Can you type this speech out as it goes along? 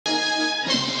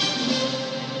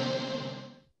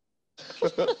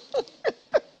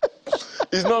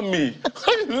It's not me.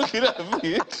 Why are you looking at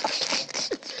me?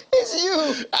 It's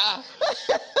you.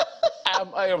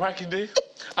 I am Hakinde.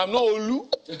 I'm not Olu.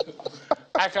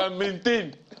 I can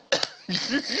maintain.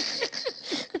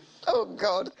 Oh,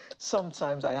 God.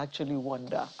 Sometimes I actually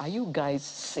wonder, are you guys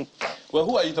sick? Well,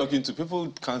 who are you talking to?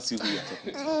 People can't see who you're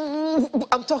talking to.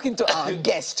 I'm talking to our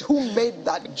guest who made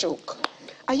that joke.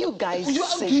 Are you guys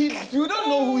sick? You don't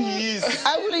know who he is.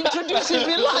 I will introduce him.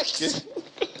 Relax.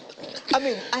 I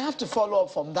mean, I have to follow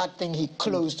up from that thing he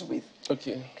closed with.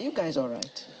 Okay. Are you guys all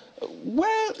right?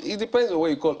 Well, it depends on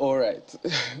what you call all right.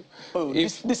 Oh,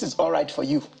 this is all right for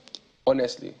you.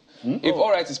 Honestly. If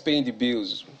all right is paying the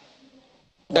bills.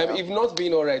 Well, if not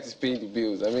being all right is paying the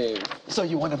bills, I mean... So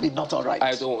you want to be not all right?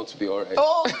 I don't want to be all right.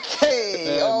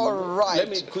 Okay, all right. Let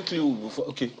me quickly,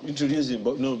 introduce him,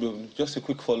 but no, just a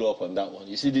quick follow-up on that one.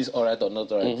 You see this all right or not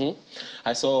all right?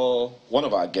 I saw one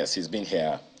of our guests, he's been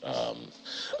here a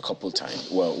couple times,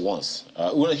 well, once.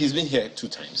 Well, he's been here 2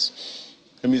 times.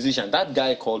 A musician, that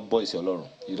guy called Boyce Olorun,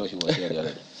 you know he was here the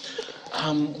other day.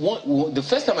 The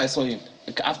first time I saw him,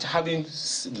 after having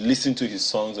listened to his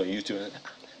songs on YouTube,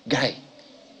 guy,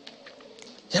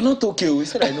 you're not okay. He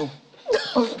said, I know.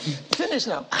 Oh, finish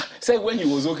now. Said when he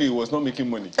was okay, he was not making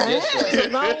money. Yes, so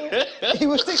now he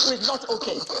will stick with not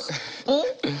okay.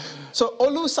 So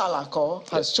Olu Salako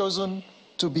has chosen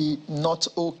to be not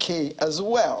okay as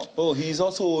well. Oh, he's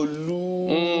also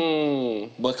Olu.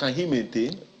 But can he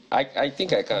maintain? I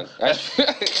think I can. I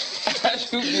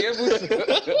should be able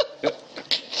to.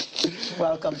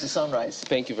 Welcome to Sunrise.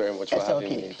 Thank you very much for SLK.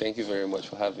 having me. Thank you very much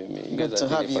for having me. You Good guys to are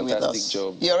have doing you a with fantastic us.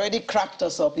 job. You already cracked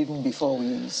us up even before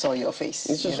we saw your face.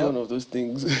 It's just one of those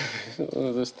things. One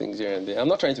of those things here and there. I'm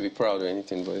not trying to be proud or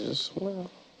anything, but it's just...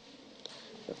 Well,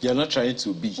 you're not trying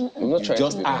to be. I'm not trying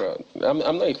to be proud. I'm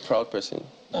not a proud person.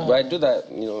 But I do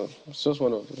that, you know, it's just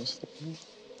one of those things.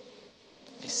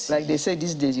 Like they say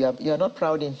these days, you're not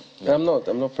proud in. I'm not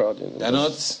proud in. You're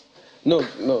not? No.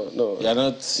 You're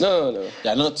not? No.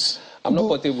 You're not? I'm not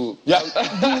portable. Yeah.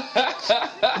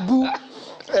 Boo.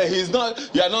 He's not.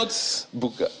 You're not.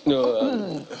 Buka.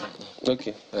 No.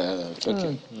 Okay.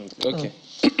 Okay.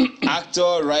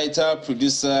 Actor, writer,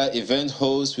 producer, event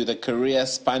host with a career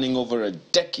spanning over a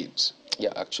decade.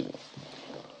 Yeah, actually.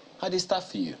 How did it start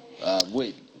for you?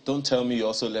 Wait, don't tell me you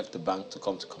also left the bank to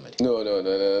come to comedy. No.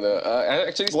 I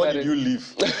actually started... When did you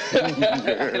leave?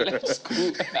 Left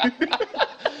school.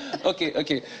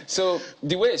 Okay. So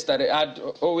the way it started, I'd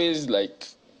always like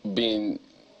been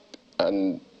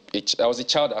I was a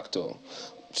child actor,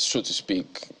 so to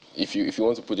speak, if you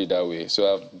want to put it that way.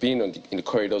 So I've been in the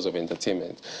corridors of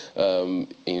entertainment,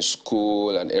 in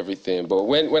school and everything. But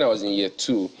when I was in year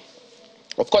 2,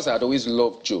 of course, I'd always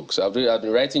loved jokes. I've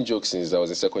been writing jokes since I was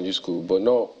in secondary school, but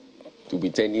not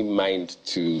with any mind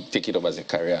to take it up as a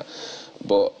career.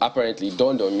 But apparently it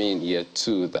dawned on me in year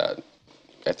 2 that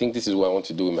I think this is what I want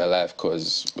to do in my life,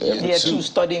 because... Year 2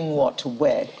 studying what?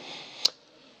 Where?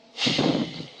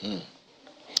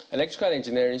 Electrical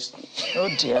engineering. Oh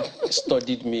dear.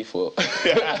 Studied me for...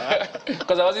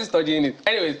 Because I wasn't studying it.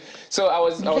 Anyways, so I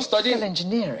was studying...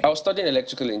 engineering? I was studying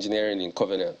electrical engineering in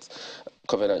Covenant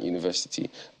University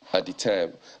at the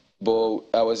time. But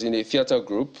I was in a theatre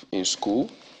group in school.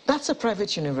 That's a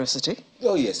private university.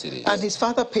 Oh, yes, it is. And his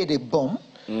father paid a bomb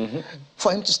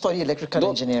for him to study electrical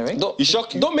engineering. He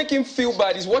shocked you? Don't make him feel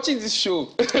bad. He's watching this show.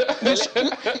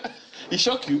 He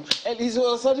shocked you? And he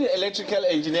was studying electrical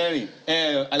engineering.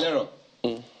 Alero.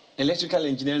 Electrical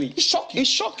engineering. He shocked you? He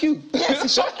shocked you? Yes, he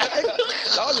shocked you.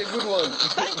 That was a good one.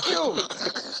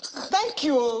 Thank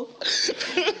you.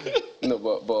 No,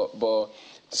 but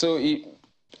so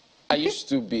I used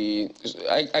to be...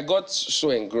 I got so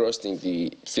engrossed in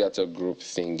the theatre group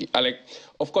thing.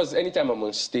 Of course, anytime I'm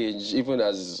on stage, even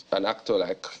as an actor,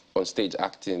 like on stage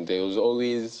acting, there was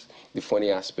always the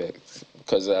funny aspect,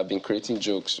 because I've been creating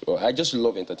jokes. Or I just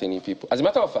love entertaining people. As a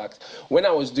matter of fact, when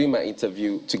I was doing my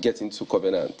interview to get into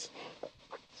Covenant,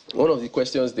 one of the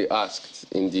questions they asked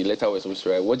in the letter was supposed to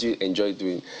write, what do you enjoy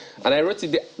doing? And I wrote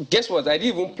it there. Guess what? I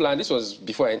didn't even plan. This was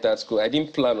before I entered school. I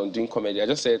didn't plan on doing comedy. I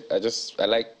just said, I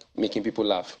like making people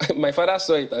laugh. My father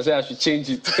saw it and said I should change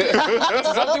it to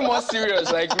something more serious,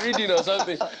 like reading or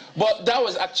something. But that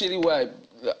was actually what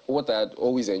I had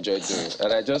always enjoyed doing.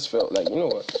 And I just felt like, you know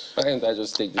what, why can't I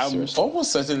just take this seriously? I'm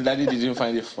almost certain Daddy didn't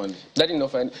find it funny. Daddy did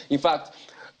not find it. In fact,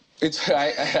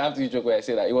 I have to joke when I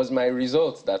say that. It was my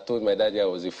results that told my daddy I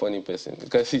was a funny person.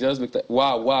 Because he just looked at,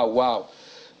 wow.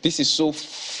 This is so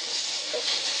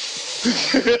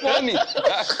funny.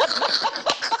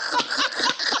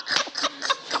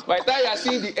 By the time you are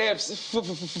seeing the F's,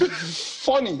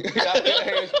 funny.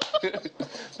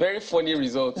 Very funny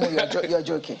result. No, you're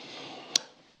joking.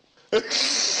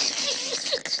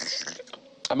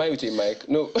 Am I with a mic?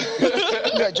 No.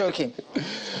 You're joking.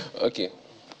 Okay.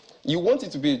 You want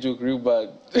it to be a joke real bad.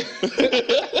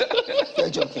 You're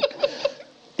joking.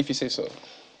 If you say so.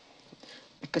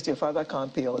 Because your father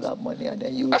can't pay all that money and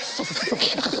then you...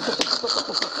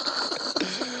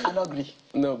 I'm agree.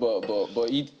 No,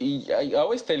 but I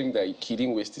always tell him that he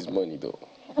didn't waste his money, though.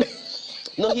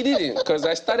 No, he didn't, because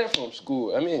I started from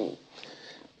school. I mean,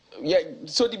 yeah,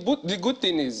 so the good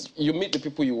thing is you meet the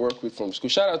people you work with from school.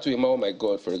 Shout out to Emma, oh my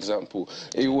God, for example.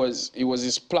 It was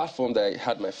his platform that I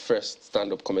had my first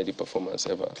stand-up comedy performance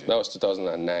ever. Okay. That was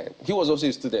 2009. He was also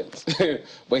a student,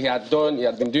 but he had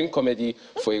been doing comedy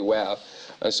for a while.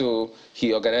 And so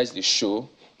he organized the show.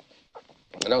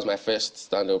 And that was my first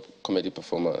stand-up comedy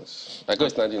performance. I got a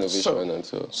standing ovation and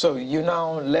so. So you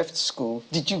now left school.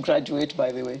 Did you graduate,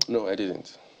 by the way? No, I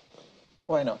didn't.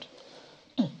 Why not?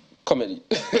 Comedy.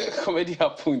 Comedy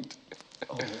happened.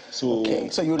 Oh.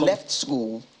 So you left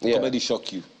school. Yeah. Comedy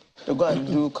shocked you. To go and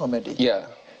do comedy. Yeah.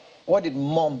 What did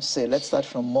mom say? Let's start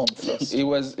from mom first. It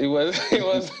was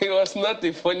not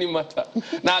a funny matter.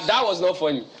 Now that was not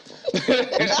funny.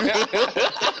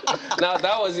 Now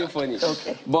that wasn't funny.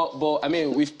 Okay. But I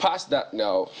mean, we've passed that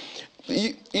now.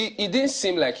 It didn't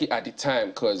seem like it at the time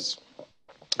because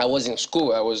I was in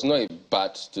school. I was not a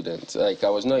bad student. Like I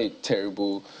was not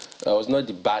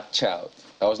the bad child.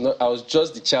 I was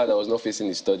just the child that was not facing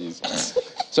his studies.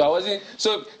 So I wasn't.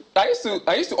 So I used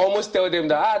to almost tell them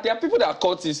that there are people that are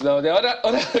cultists now. There are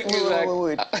other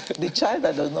wait. The child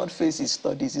that does not face his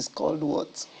studies is called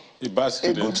what? A bad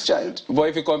student. A good child. But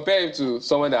if you compare him to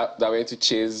someone that went to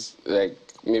chase, like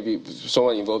maybe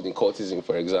someone involved in cultism,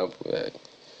 for example. Like,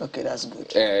 okay, that's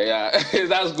good. Yeah,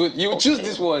 that's good. You choose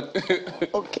this one.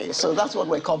 Okay, so that's what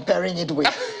we're comparing it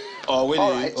with. Or with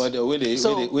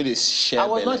the share. I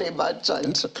was not a bad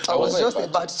child. I was just a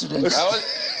bad student.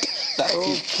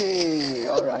 Okay,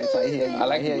 all right, I hear you. I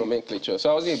like the nomenclature.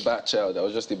 So I wasn't a bad child. I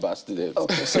was just a bad student.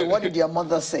 Okay, so what did your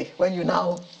mother say when you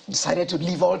now decided to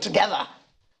leave altogether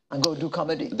and go do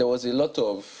comedy? There was a lot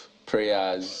of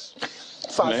prayers.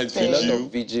 Fasting. A lot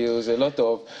of vigils, a lot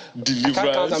of deliverance. I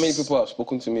can't count how many people have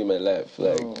spoken to me in my life.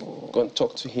 Like, go and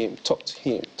talk to him, talk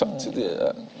to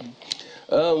the.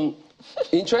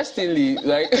 Interestingly,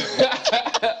 like,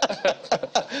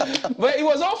 but it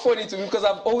was all funny to me because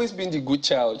I've always been the good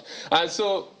child, and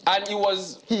it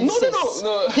was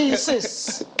no. He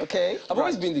insists. Okay, I've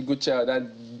always been the good child, and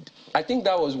I think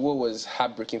that was what was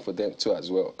heartbreaking for them too as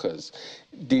well, because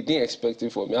they didn't expect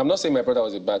it from me. I'm not saying my brother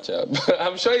was a bad child, but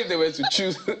I'm sure if they were to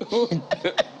choose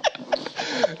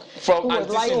from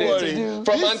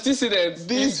antecedents,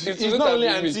 this is not only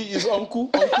auntie, it's uncle,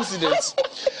 antecedents.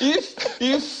 If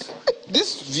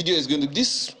this video is going to,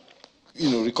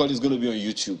 recording is going to be on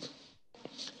YouTube,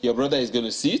 your brother is going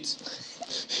to see it.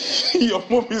 Your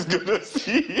mom is going to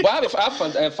see it. But I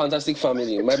have a fantastic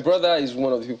family. My brother is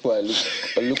one of the people I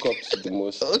look up to the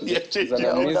most. Oh, yeah,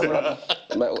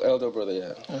 my elder brother,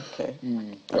 yeah. Okay.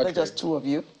 Are there just two of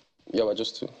you? Yeah, we're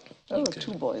just two. Oh, okay.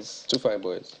 Two boys. Two fine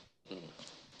boys.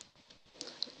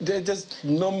 They're just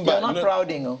number. You're not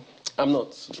prouding, oh? I'm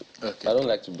not. Okay. I don't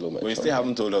like to blow my. But you still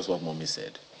haven't told us what mommy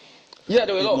said. Yeah,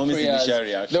 there were a lot of prayers.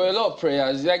 Reaction. There were a lot of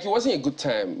prayers. Like, it wasn't a good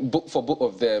time for both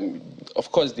of them.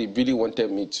 Of course, they really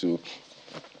wanted me to.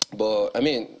 But, I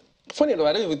mean, funny enough,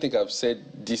 I don't even think I've said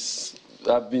this.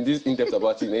 I've been this in-depth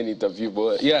about it in any interview.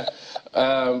 But, yeah.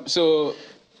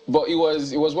 But it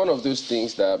was one of those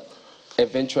things that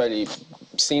eventually,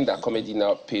 seeing that comedy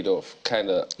now paid off, kind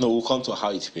of. No, we'll come to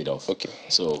how it paid off. Okay.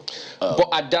 So. But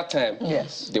at that time,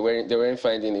 yes, they weren't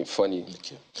finding it funny.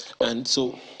 Okay. And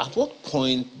so, at what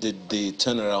point did the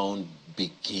turnaround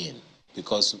begin?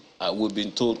 Because we've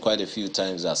been told quite a few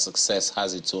times that success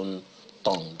has its own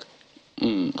tongue.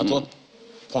 At what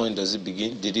point does it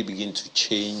begin? Did it begin to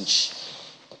change?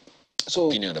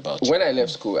 Opinion about when I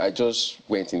left school, I just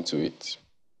went into it.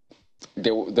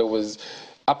 There was,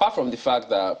 apart from the fact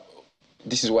that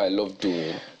this is what I love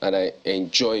doing and I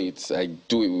enjoy it, I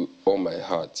do it with all my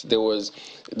heart. There was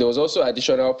also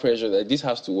additional pressure that this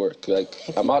has to work. Like,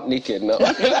 I'm out naked now.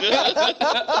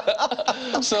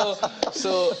 so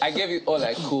I gave it all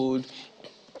I could.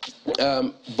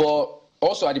 But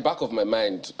also at the back of my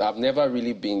mind, I've never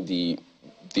really been the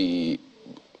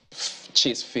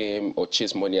chase fame or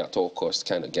chase money at all costs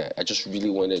kind of guy. I just really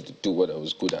wanted to do what I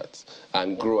was good at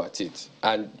and grow at it.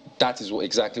 And that is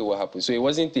exactly what happened. So it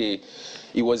was a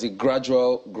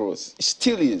gradual growth. It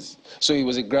still is. So it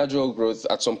was a gradual growth.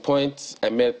 At some point, I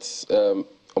met a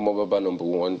Omobaba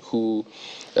 #1, who,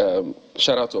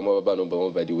 shout out to Omobaba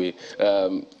 #1, by the way.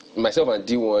 Myself and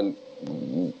D1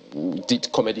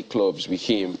 did comedy clubs with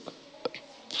him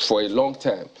for a long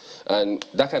time, and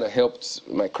that kind of helped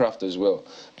my craft as well.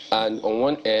 And on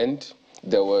one end,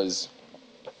 there was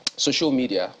social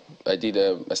media. I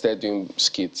started doing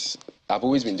skits. I've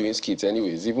always been doing skits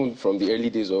anyways, even from the early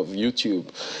days of YouTube.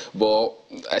 But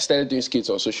I started doing skits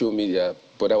on social media,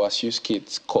 but I was few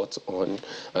skits caught on,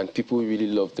 and people really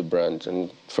loved the brand.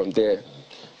 And from there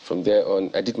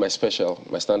on, I did my special,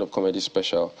 my stand-up comedy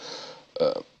special.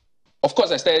 Of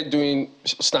course, I started doing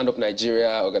stand-up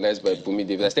Nigeria, organized by Bumi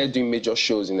David. I started doing major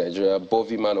shows in Nigeria,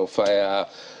 Bovi Man on Fire.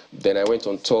 Then I went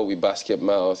on tour with Basket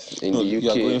Mouth in the UK.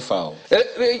 You're going foul.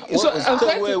 So I'm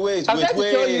trying wait, slow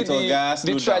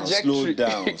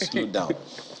down.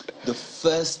 The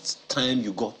first time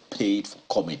you got paid for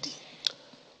comedy?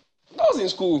 That was in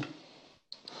school.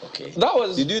 Okay. That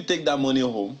was... Did you take that money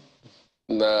home?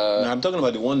 Nah. No, I'm talking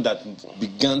about the one that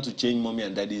began to change mommy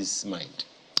and daddy's mind.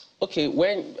 Okay,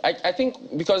 when... I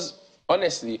think, because,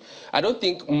 honestly, I don't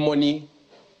think money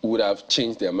would have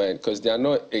changed their mind, because they are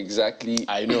not exactly...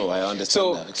 I know, I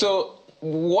understand that. So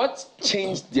what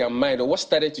changed their mind, or what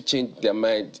started to change their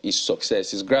mind, is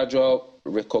success, is gradual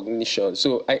recognition.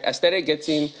 So I started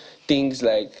getting things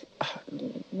like,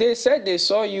 they said they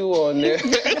saw you on... They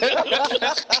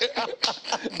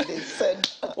said...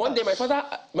 One day, my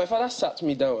father sat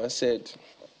me down and said,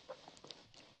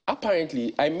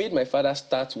 apparently, I made my father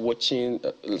start looking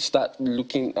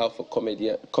out for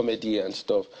comedy and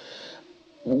stuff.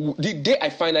 The day I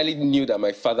finally knew that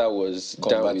my father was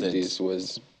down with this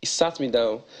was, he sat me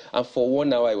down, and for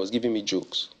 1 hour he was giving me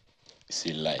jokes. It's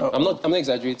a lie. I'm not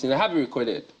exaggerating. I have it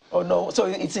recorded. Oh no! So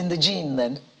it's in the gene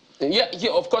then. Yeah.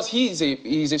 Of course, he's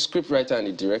a script writer and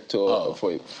a director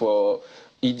for.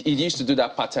 He used to do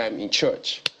that part-time in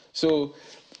church. So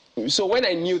when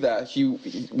I knew that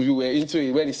we were into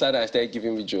it, when he started, I started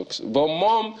giving me jokes. But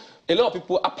mom, a lot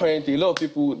of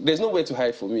people, there's nowhere to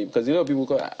hide for me, because a lot of people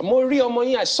go, Mori,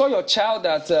 I saw your child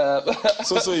at...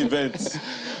 So events.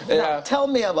 Now, tell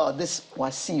me about this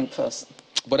Wasiu person.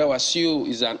 But Wasiu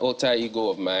is an alter ego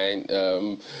of mine.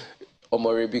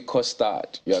 Omorebi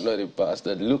Custard, you are not a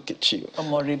bastard, look at you.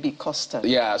 Omorebi Custard.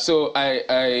 Yeah, so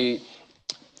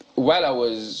while I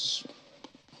was...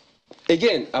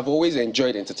 Again, I've always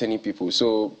enjoyed entertaining people,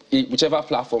 so whichever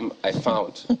platform I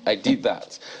found, I did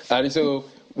that. And so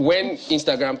when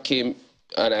Instagram came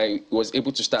and I was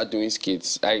able to start doing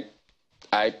skits, I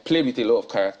played with a lot of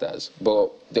characters,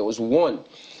 but there was one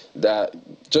that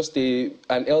just an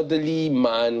elderly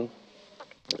man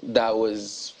that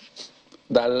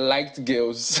liked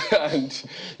girls and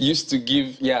used to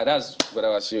give... Yeah, that's what I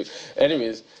was showing.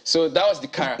 Anyways, so that was the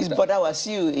character. Is Boda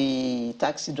Wasiu a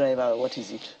taxi driver, or what is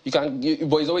he?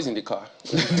 But he's always in the car.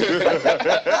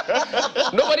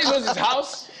 Nobody knows his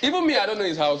house. Even me, I don't know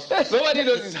his house. Nobody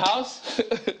knows his house.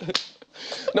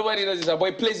 Nobody knows his house.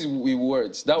 But he plays with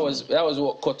words. That was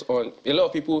what caught on. A lot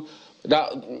of people...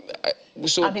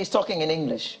 And he's talking in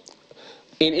English.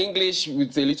 In English,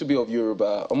 with a little bit of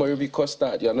Yoruba. Omorebi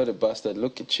Custard, you're not a bastard,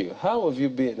 look at you. How have you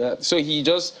been? So he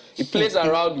plays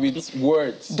around with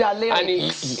words. The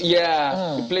lyrics. He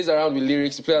plays around with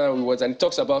lyrics, he plays around with words, and he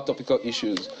talks about topical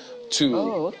issues too.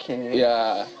 Oh, okay.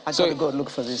 Yeah. I gotta go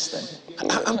look for this then.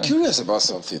 I'm curious about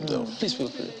something though. Please feel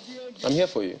free. I'm here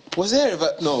for you. Was there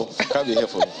ever... No, I can't be here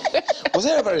for you. Was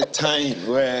there ever a time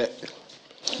where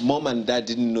mom and dad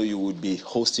didn't know you would be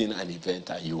hosting an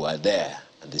event and you were there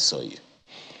and they saw you?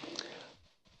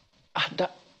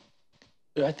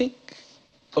 I think,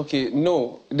 okay,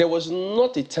 no. There was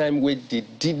not a time where they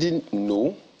didn't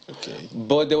know. Okay.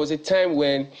 But there was a time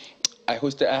when I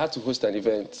had to host an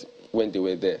event when they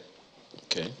were there.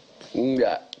 Okay.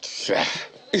 Yeah.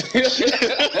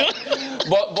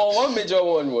 but one major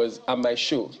one was at my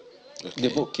show. Okay. They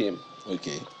both came.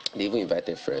 Okay. They even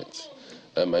invited friends.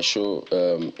 At my show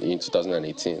in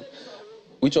 2018,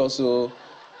 which also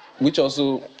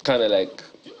kind of like...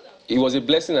 It was a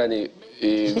blessing and a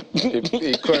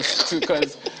curse too,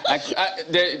 because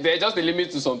there's just a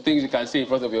limit to some things you can say in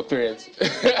front of your parents.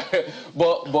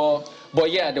 but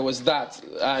yeah, there was that,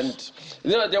 and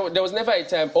there was never a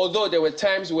time. Although there were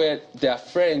times where their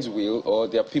friends will or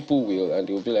their people will, and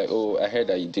they will be like, "Oh, I heard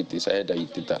that you did this. I heard that you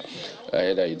did that. I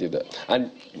heard that you did that."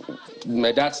 And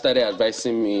my dad started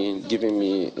advising me, giving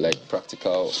me like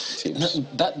practical tips.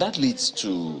 That leads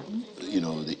to,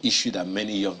 the issue that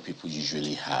many young people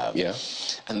usually have. Yeah.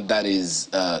 And that is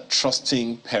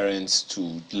trusting parents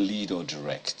to lead or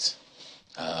direct.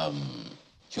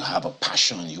 You have a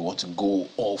passion, you want to go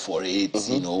all for it,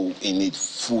 in it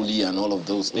fully and all of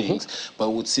those things. But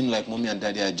it would seem like mommy and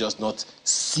daddy are just not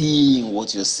seeing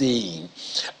what you're saying.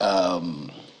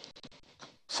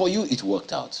 For you, it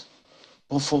worked out.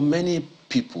 But for many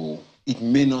people, it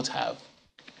may not have.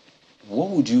 What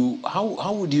would you,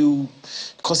 how would you,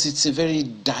 because it's a very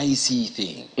dicey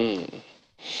thing.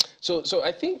 So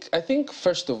I think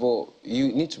first of all,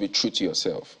 you need to be true to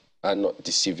yourself and not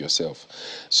deceive yourself.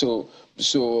 So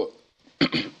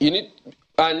you need,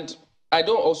 and I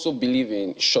don't also believe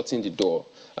in shutting the door.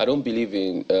 I don't believe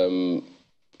in,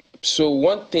 so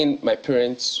one thing my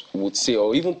parents would say,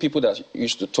 or even people that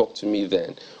used to talk to me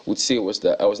then would say, was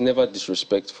that I was never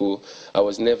disrespectful. I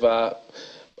was never,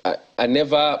 I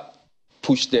never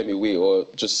pushed them away or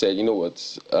just said, you know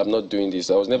what, I'm not doing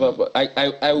this. I was never, but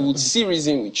I would see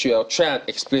reason with you. I'll try and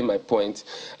explain my point,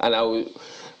 and I would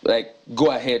like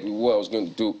go ahead with what I was going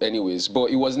to do anyways.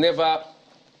 But it was never,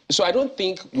 so I don't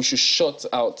think we should shut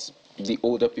out the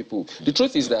older people. The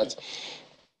truth is that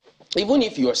even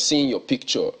if you are seeing your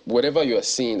picture, whatever you are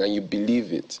seeing and you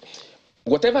believe it,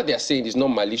 whatever they are saying is not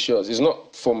malicious. It's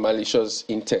not for malicious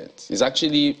intent. It's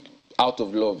actually out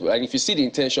of love. And if you see the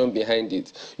intention behind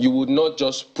it, you would not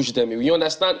just push them away. You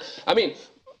understand? I mean,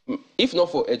 if not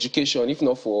for education, if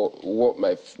not for what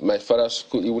my father's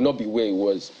school, it would not be where he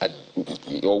was at,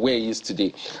 or where he is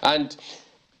today. And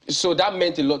so that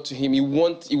meant a lot to him. He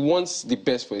wants the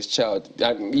best for his child,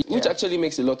 which actually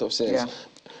makes a lot of sense. Yeah.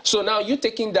 So now you're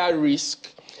taking that risk.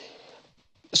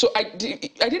 So I did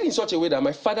it in such a way that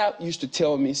my father used to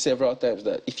tell me several times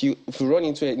that if you run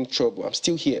into any trouble, I'm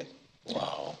still here.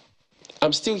 Wow.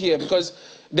 I'm still here, because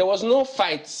there was no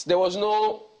fights. There was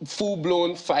no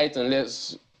full-blown fight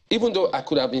unless, even though I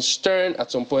could have been stern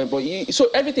at some point, but so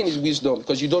everything is wisdom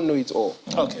because you don't know it all.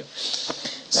 Okay.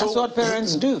 That's what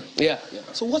parents do. Yeah.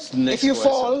 So what's next? If you for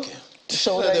fall, SLK?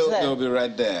 shoulder is there. They'll be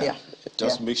right there. Yeah.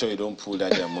 Just make sure you don't pull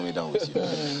that young mommy down with you.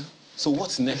 So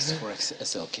what's next for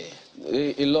SLK?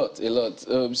 A lot.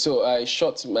 So I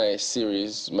shot my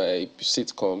series, my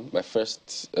sitcom, my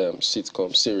first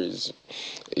sitcom series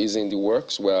is in the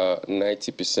works. We're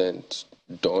 90%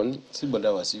 done. See, but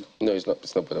that was you. No, it's not.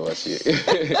 It's not. But that was you.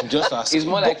 Just ask. It's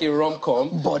more like a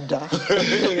rom-com. Boda.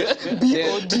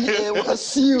 B-O-D-A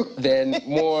was you. Then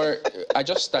more. I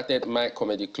just started my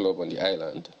comedy club on the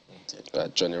island.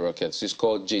 Johnny Rockets. It's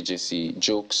called JJC,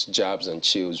 Jokes, Jabs, and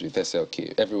Chills with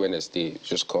SLK. Every Wednesday,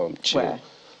 just come chill. Where?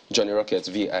 Johnny Rockets,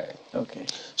 VI. Okay.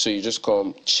 So you just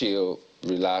come, chill,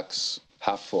 relax,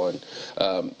 have fun.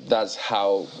 That's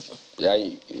how.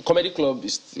 The comedy club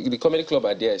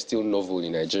idea is still novel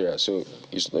in Nigeria, so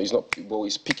it's not, but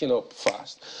it's picking up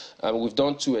fast. And we've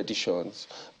done 2 editions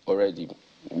already.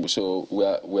 So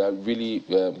we are really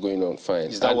going on fine.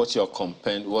 Is that what you're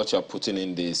putting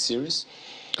in the series?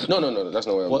 No, that's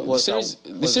not what I'm saying.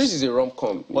 The series is a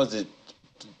rom-com. What's the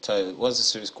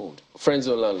series called? Friend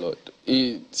Zone Landlord.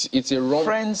 It's a rom.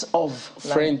 Friends of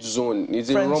Friend Zone. It's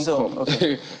a Friend rom-com. Zone,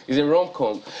 okay. It's a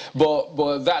rom-com,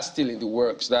 but that's still in the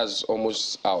works. That's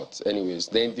almost out, anyways.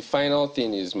 Then the final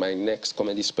thing is my next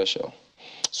comedy special.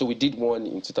 So we did one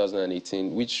in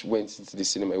 2018, which went into the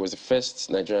cinema. It was the first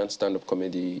Nigerian stand-up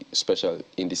comedy special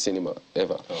in the cinema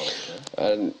ever. Oh,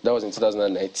 okay. And that was in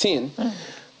 2019.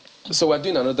 So we're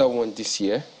doing another one this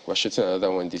year. We're shooting another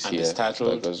one this year. It's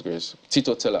titled? By God's grace.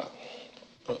 Tito Teller.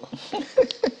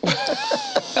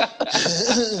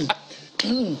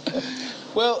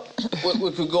 Well,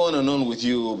 we could go on and on with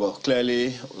you, but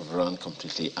clearly we've run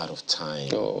completely out of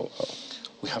time. Oh.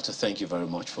 We have to thank you very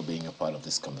much for being a part of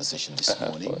this conversation this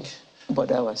morning. But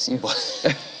that was you.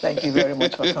 Thank you very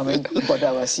much for coming. But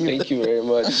that was you. Thank you very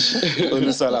much.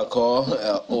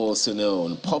 SLK,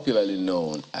 also popularly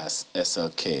known as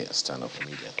SLK, stand-up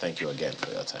comedian. Thank you again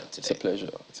for your time today. It's a pleasure.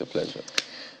 It's a pleasure.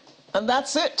 And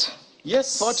that's it.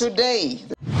 Yes. For today.